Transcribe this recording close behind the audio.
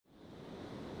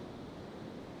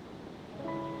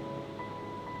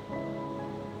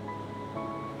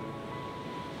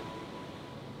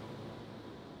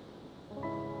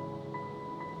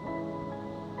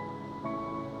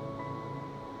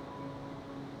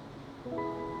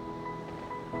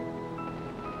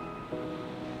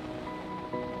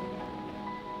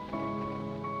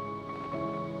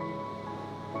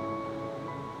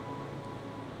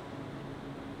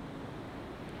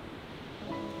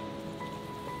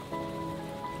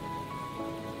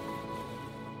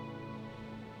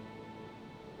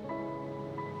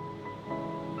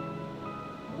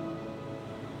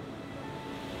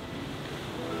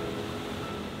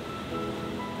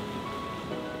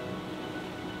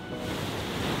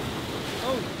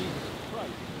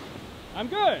I'm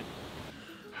good.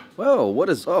 Well, what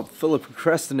is up, fellow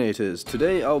procrastinators?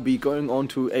 Today I'll be going on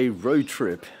to a road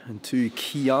trip to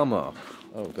Kiama.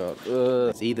 Oh god,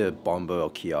 it's either Bombo or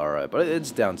Kiara, but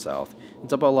it's down south.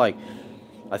 It's about like,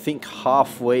 I think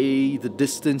halfway the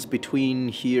distance between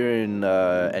here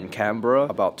and Canberra.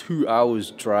 About 2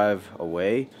 hours drive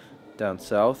away, down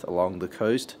south along the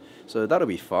coast. So that'll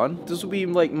be fun. This will be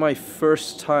like my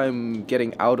first time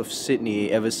getting out of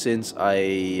Sydney ever since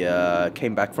I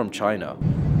came back from China.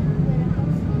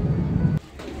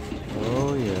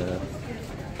 Oh yeah.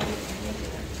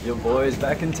 Your boy's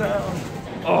back in town.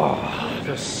 Oh,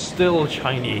 there's still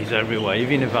Chinese everywhere,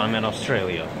 even if I'm in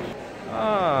Australia.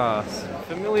 Ah,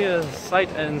 familiar sight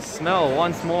and smell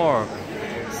once more.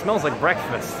 Smells like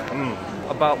breakfast.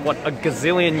 About what, a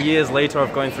gazillion years later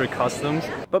of going through customs.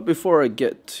 But before I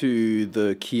get to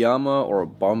the Kiama or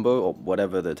Bombo or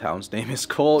whatever the town's name is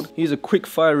called, here's a quick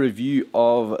fire review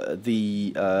of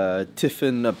the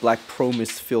Tiffin Black Pro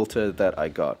Mist filter that I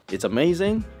got. It's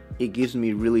amazing. It gives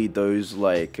me really those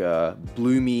like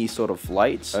bloomy sort of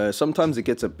lights. Sometimes it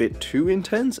gets a bit too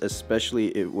intense,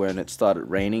 especially when it started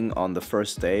raining on the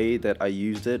first day that I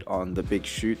used it on the big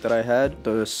shoot that I had.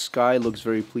 The sky looks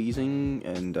very pleasing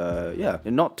and yeah,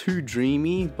 and not too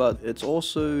dreamy, but it's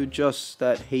also just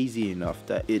that hazy enough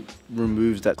that it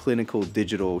removes that clinical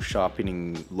digital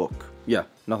sharpening look. Yeah,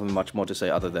 nothing much more to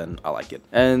say other than I like it.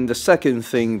 And the second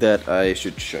thing that I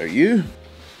should show you,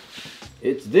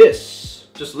 it's this.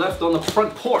 Just left on the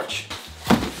front porch.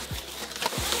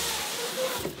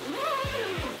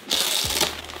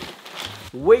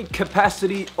 Weight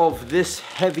capacity of this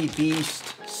heavy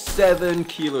beast, 7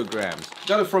 kilograms.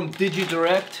 Got it from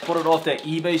DigiDirect, bought it off their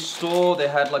eBay store. They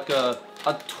had like a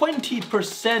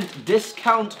 20%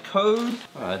 discount code.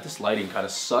 This lighting kind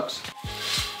of sucks.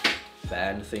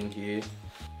 Fan thing here.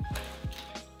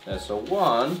 That's a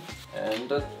 1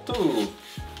 and a 2.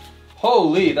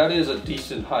 Holy, that is a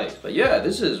decent height. But yeah,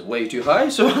 this is way too high,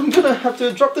 so I'm gonna have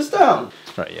to drop this down.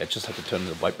 Right, yeah, just have to turn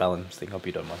the white balance thing, hope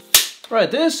you don't mind.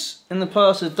 Right, this, in the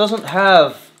past, it doesn't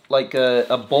have like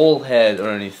a ball head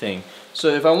or anything. So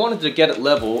if I wanted to get it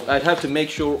level, I'd have to make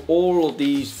sure all of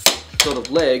these sort of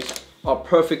legs are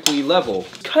perfectly level.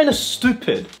 Kind of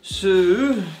stupid.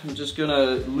 So I'm just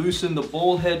gonna loosen the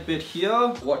ball head bit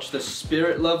here, watch the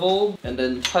spirit level, and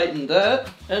then tighten that.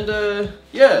 And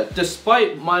yeah,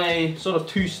 despite my sort of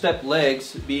 2-step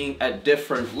legs being at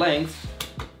different lengths,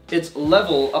 it's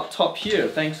level up top here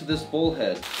thanks to this ball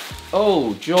head.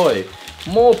 Oh joy,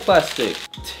 more plastic.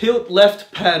 Tilt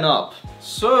left, pan up.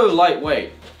 So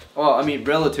lightweight. Well, I mean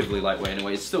relatively lightweight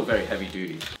anyway, it's still very heavy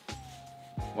duty.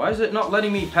 Why is it not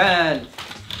letting me pan?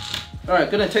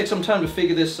 Alright, gonna take some time to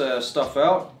figure this stuff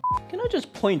out. Can I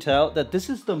just point out that this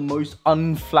is the most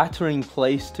unflattering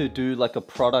place to do like a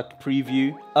product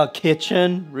preview? A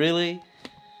kitchen? Really?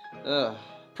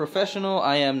 Professional,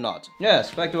 I am not.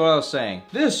 Yes, back to what I was saying.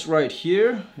 This right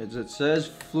here, as it says,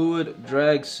 fluid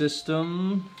drag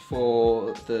system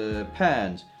for the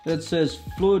pans. That says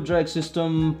fluid drag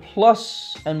system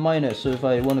plus and minus. So if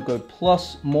I want to go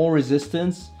plus more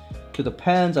resistance, to the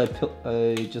pans, I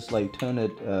just like turn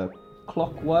it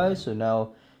clockwise, so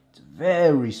now it's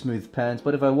very smooth pans.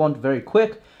 But if I want very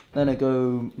quick, then I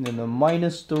go in the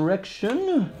minus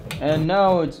direction, and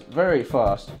now it's very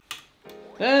fast.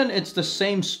 Then it's the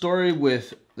same story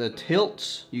with the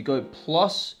tilts. You go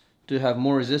plus to have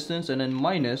more resistance, and then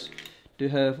minus to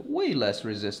have way less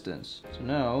resistance. So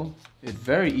now it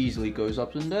very easily goes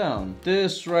up and down.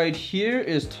 This right here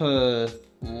is to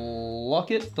lock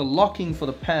it. The locking for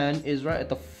the pan is right at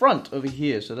the front over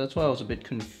here, so that's why I was a bit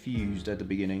confused at the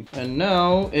beginning. And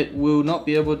now it will not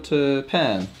be able to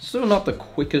pan. Still not the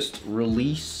quickest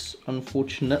release,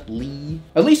 unfortunately.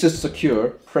 At least it's secure.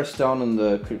 Press down on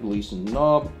the quick release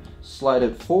knob, slide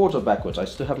it forwards or backwards. I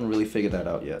still haven't really figured that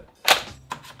out yet.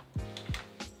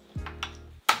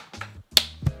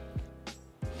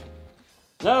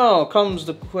 Now comes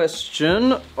the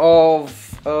question of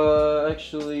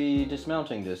actually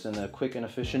dismounting this in a quick and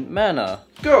efficient manner.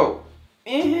 Go!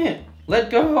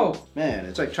 Let go! Man,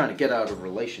 it's like trying to get out of a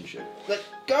relationship. Let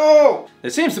go!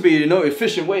 There seems to be no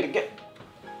efficient way to get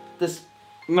this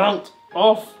mount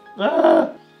off.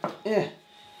 Why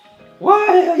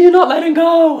are you not letting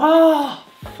go?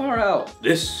 Far out.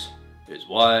 This is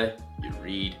why you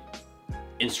read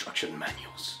instruction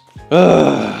manuals.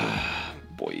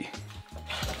 Boy.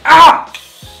 Ah!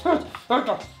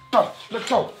 Let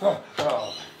go!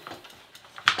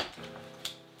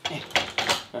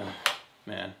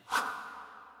 Man.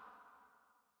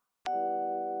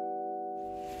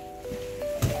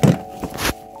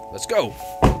 Let's go!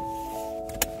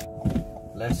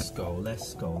 Let's go,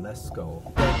 let's go, let's go.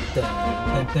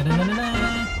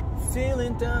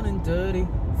 Feeling down and dirty,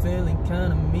 feeling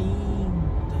kinda mean.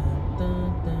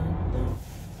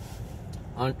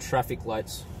 Aren't traffic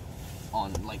lights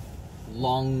on like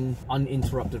long,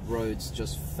 uninterrupted roads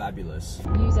just fabulous?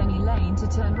 Use any lane to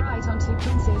turn right onto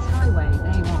Princess Highway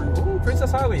A1. Oh,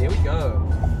 Princess Highway, here we go.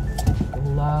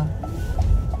 Gola.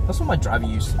 That's what my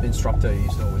driving instructor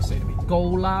used to always say to me.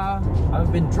 Gola.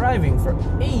 I've been driving for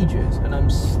ages and I'm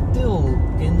still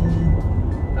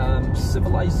in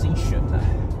civilization.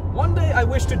 One day I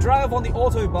wish to drive on the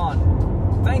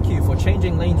Autobahn. Thank you for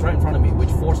changing lanes right in front of me, which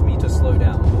forced me to slow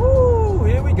down. Woo!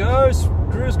 Here we go,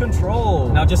 cruise control.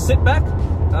 Now just sit back,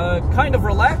 kind of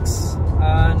relax,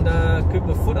 and keep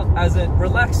the foot on,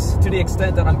 relax to the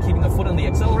extent that I'm keeping the foot on the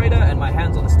accelerator and my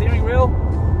hands on the steering wheel.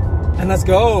 And let's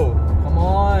go. Come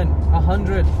on,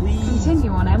 100, please.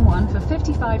 Continue on M1 for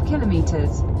 55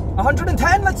 kilometers.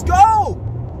 110, let's go!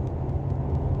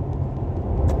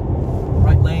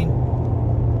 Right lane.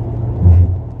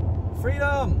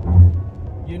 Freedom!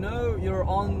 You know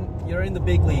you're in the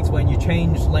big leagues when you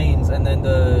change lanes and then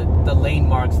the lane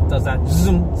marks does that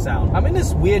zoom sound. I'm in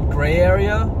this weird gray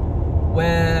area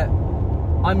where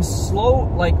I'm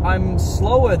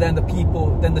slower than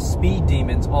the speed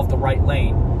demons of the right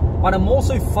lane, but I'm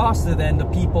also faster than the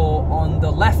people on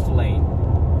the left lane.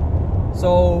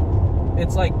 So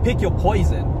it's like pick your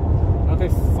poison. Okay,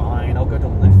 fine, I'll go to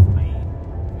left lane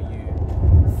for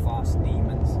you fast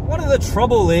demons. One of the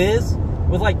trouble is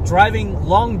with like driving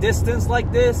long distance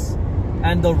like this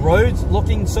and the roads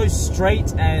looking so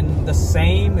straight and the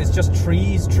same, it's just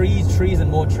trees, trees, trees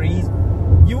and more trees,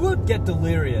 you would get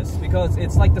delirious because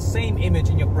it's like the same image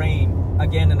in your brain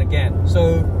again and again.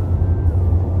 So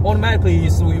automatically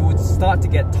you would start to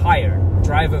get tired,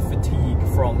 driver fatigue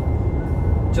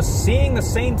from just seeing the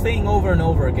same thing over and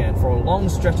over again for long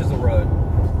stretches of road.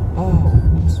 Oh,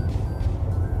 oops.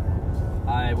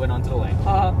 I went onto the lane.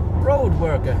 Road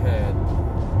work ahead.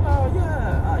 Oh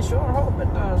yeah, I sure hope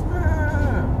it does.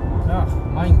 Oh,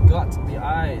 my God, the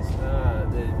eyes.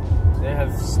 They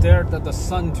have stared at the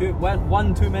sun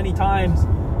one too many times.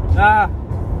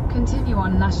 Continue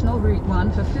on National Route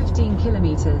 1 for 15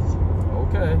 kilometers.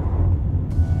 Okay.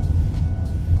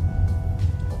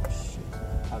 Oh shit.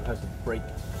 I've had to brake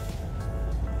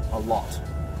a lot.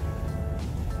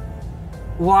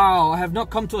 Wow, I have not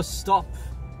come to a stop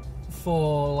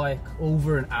for like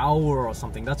over an hour or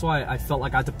something. That's why I felt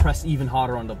like I had to press even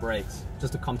harder on the brakes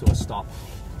just to come to a stop.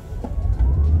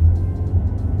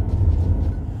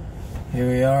 Here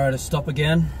we are at a stop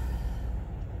again.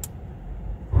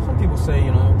 Some people say,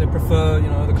 you know, they prefer, you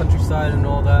know, the countryside and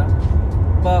all that,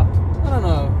 but I don't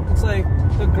know, it's like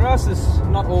the grass is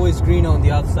not always green on the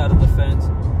outside of the fence.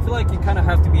 I feel like you kind of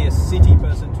have to be a city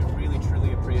person to really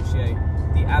truly appreciate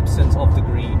the absence of the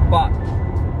green. But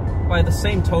by the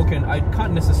same token, I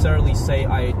can't necessarily say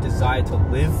I desire to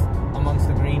live amongst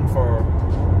the green for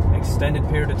an extended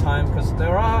period of time, because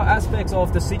there are aspects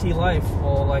of the city life,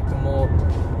 or like the more,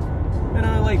 you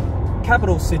know, like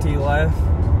capital city life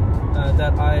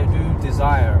that I do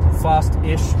desire.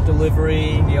 Fast-ish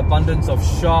delivery, the abundance of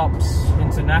shops,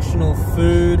 international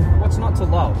food. What's not to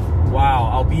love? Wow,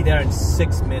 I'll be there in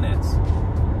 6 minutes.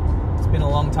 It's been a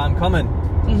long time coming.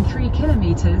 In 3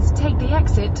 kilometers, take the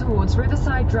exit towards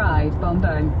Riverside Drive,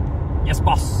 Bombo. Yes,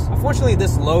 boss. Unfortunately,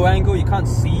 this low angle, you can't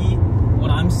see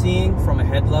what I'm seeing from a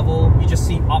head level. You just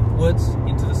see upwards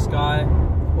into the sky.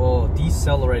 Oh,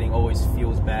 decelerating always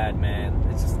feels bad, man.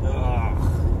 It's just,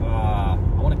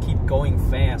 I want to keep going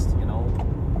fast, you know.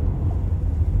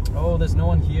 Oh, there's no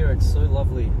one here. It's so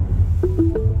lovely.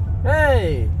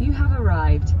 Hey! You have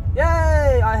arrived.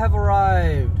 Yay! I have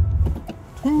arrived.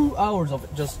 2 hours of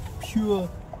just pure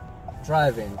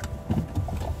driving.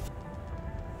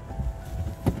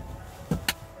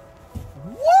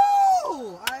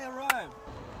 Woo! I arrived.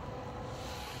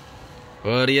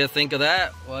 What do you think of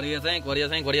that? What do you think? What do you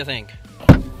think? What do you think?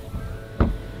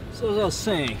 So as I was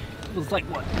saying, it was like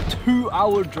what,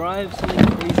 2-hour drive, something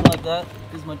crazy like that.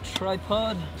 This is my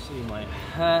tripod. See my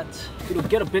hat. It'll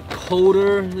get a bit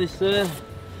colder, they said,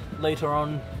 later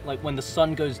on, like when the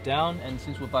sun goes down, and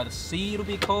since we're by the sea, it'll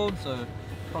be cold, so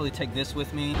probably take this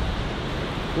with me.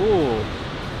 Cool.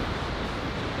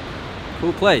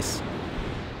 Cool place.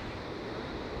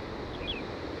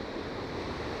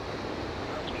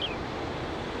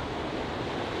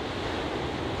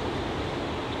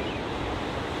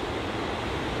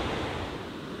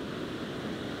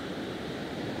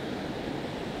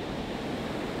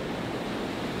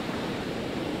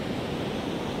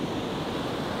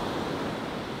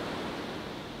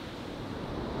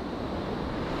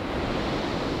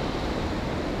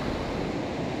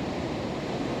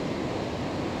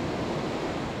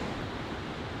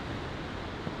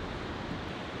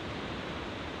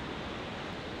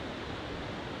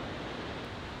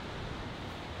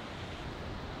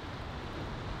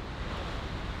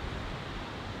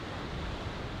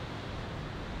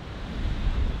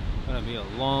 gonna be a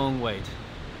long wait.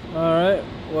 Alright,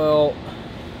 well,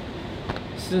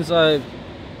 since I'm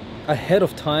ahead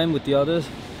of time with the others,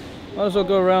 might as well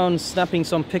go around snapping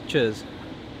some pictures.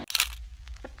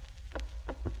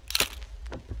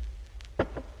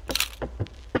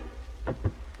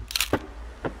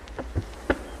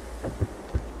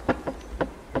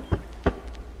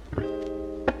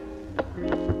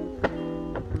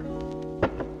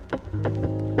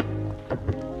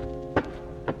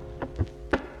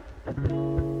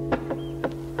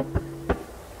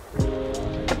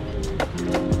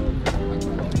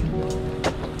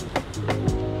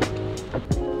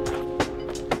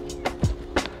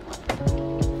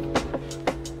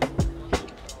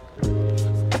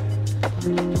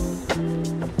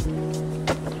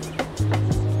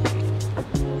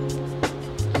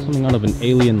 Something out of an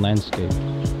alien landscape.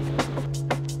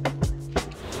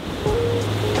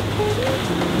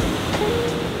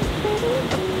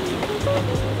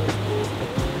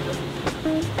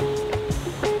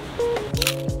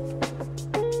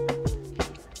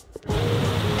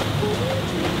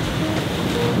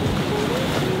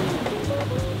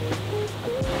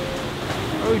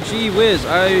 Oh gee whiz,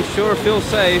 I sure feel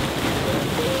safe.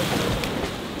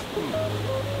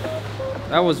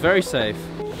 That was very safe.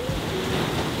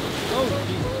 Oh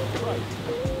Jesus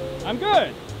Christ. I'm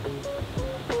good!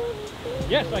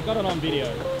 Yes, I got it on video.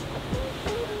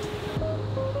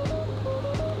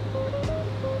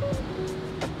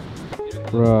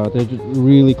 Bruh, they're just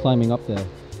really climbing up there.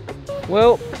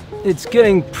 Well, it's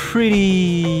getting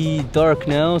pretty dark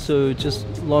now, so just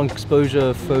long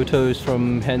exposure photos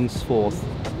from henceforth.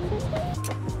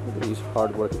 Look at these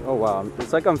hard work. Oh wow,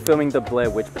 it's like I'm filming the Blair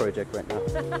Witch Project right now.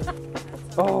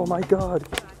 Oh my god.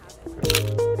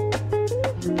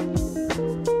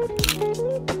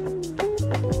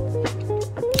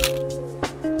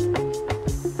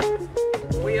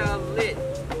 We are lit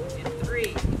in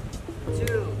 3,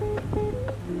 2,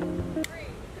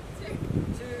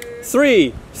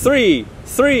 3, 3,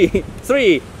 3,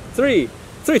 3, 3,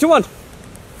 3, 2, 1.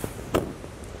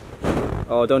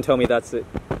 Oh, don't tell me that's it.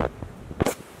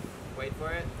 wait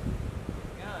for it.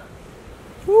 Yeah.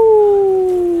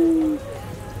 Woo!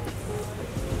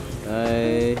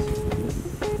 Nice.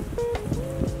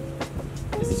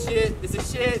 This is shit. This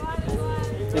is shit.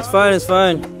 It's fine, it's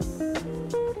fine. We're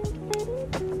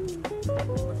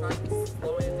trying to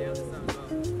slow it down this time as well.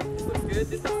 This looks good.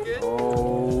 This looks good.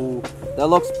 Oh, that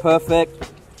looks perfect.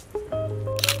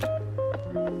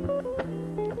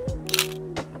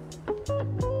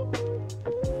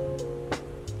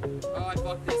 Oh, I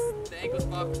fucked this. The ankle's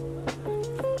fucked.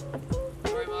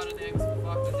 Sorry, Martin. The ankle's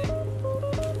fucked, I think.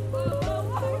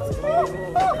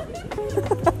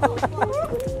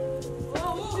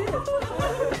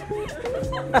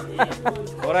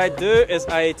 What I do is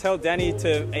I tell Danny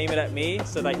to aim it at me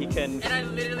so that he can And I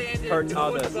literally aimed it hurt at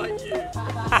no one others. but you.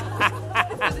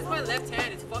 This is my left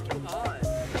hand. It's fucking hard.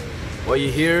 What you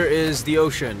hear is the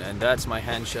ocean, and that's my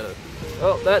hand shutter.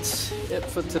 Well, that's it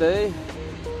for today.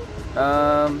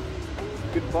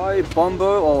 Goodbye,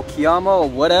 Bombo or Kiama or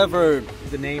whatever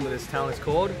the name of this town is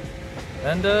called.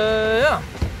 And yeah,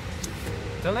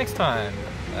 till next time.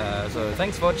 So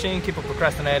thanks for watching. Keep on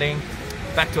procrastinating.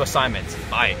 Back to assignments.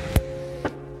 Bye.